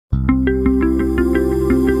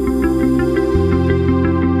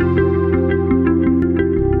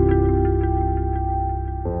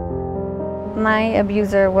My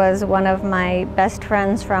abuser was one of my best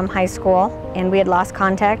friends from high school, and we had lost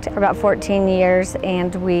contact for about 14 years,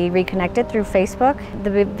 and we reconnected through Facebook.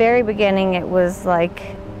 The very beginning, it was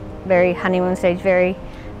like very honeymoon stage, very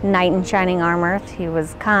knight in shining armor. He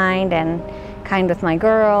was kind and kind with my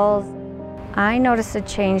girls. I noticed a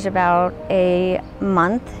change about a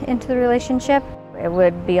month into the relationship. It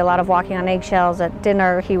would be a lot of walking on eggshells at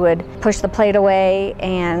dinner. He would push the plate away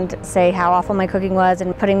and say how awful my cooking was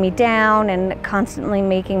and putting me down and constantly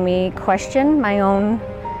making me question my own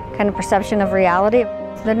kind of perception of reality.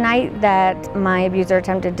 The night that my abuser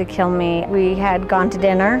attempted to kill me, we had gone to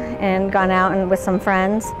dinner and gone out and with some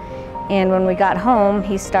friends. And when we got home,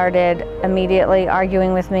 he started immediately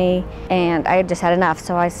arguing with me, and I had just had enough.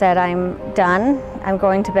 So I said, I'm done. I'm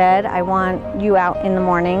going to bed. I want you out in the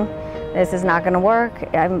morning. This is not going to work.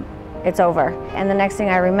 It's over. And the next thing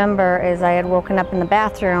I remember is I had woken up in the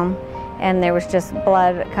bathroom and there was just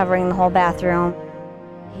blood covering the whole bathroom.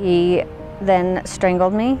 He then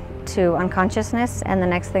strangled me to unconsciousness, and the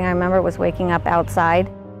next thing I remember was waking up outside.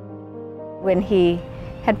 When he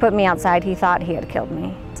had put me outside, he thought he had killed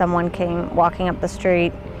me. Someone came walking up the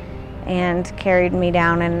street and carried me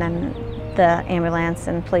down, and then the ambulance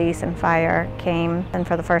and police and fire came, and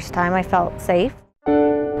for the first time I felt safe.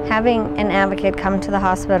 Having an advocate come to the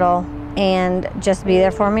hospital and just be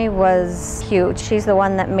there for me was huge. She's the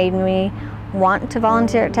one that made me want to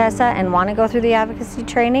volunteer at TESSA and want to go through the advocacy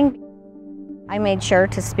training. I made sure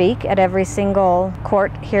to speak at every single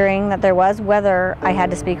court hearing that there was, whether I had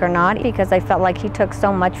to speak or not, because I felt like he took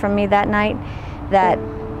so much from me that night that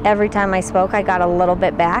every time I spoke, I got a little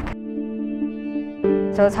bit back.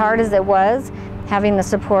 So as hard as it was, having the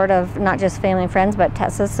support of not just family and friends, but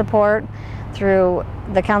TESSA's support through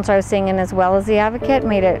the counselor I was seeing in as well as the advocate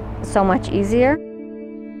made it so much easier.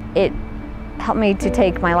 It helped me to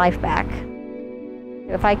take my life back.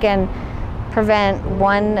 If I can prevent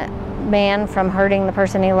one man from hurting the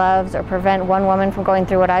person he loves or prevent one woman from going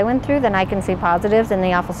through what I went through, then I can see positives in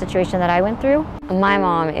the awful situation that I went through. My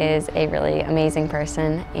mom is a really amazing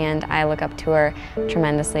person, and I look up to her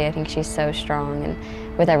tremendously. I think she's so strong, and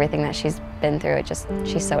with everything that she's been through,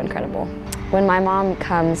 she's so incredible. When my mom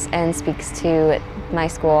comes and speaks to my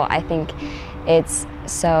school, I think it's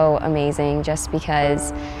so amazing just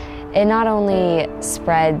because it not only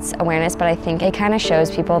spreads awareness, but I think it kind of shows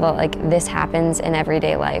people that like this happens in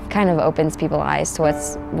everyday life. Kind of opens people's eyes to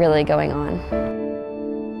what's really going on.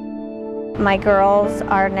 My girls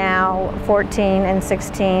are now 14 and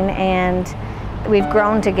 16, and we've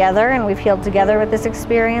grown together and we've healed together with this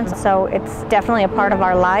experience. So it's definitely a part of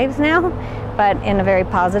our lives now, but in a very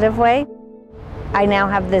positive way. I now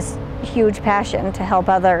have this huge passion to help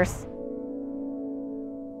others.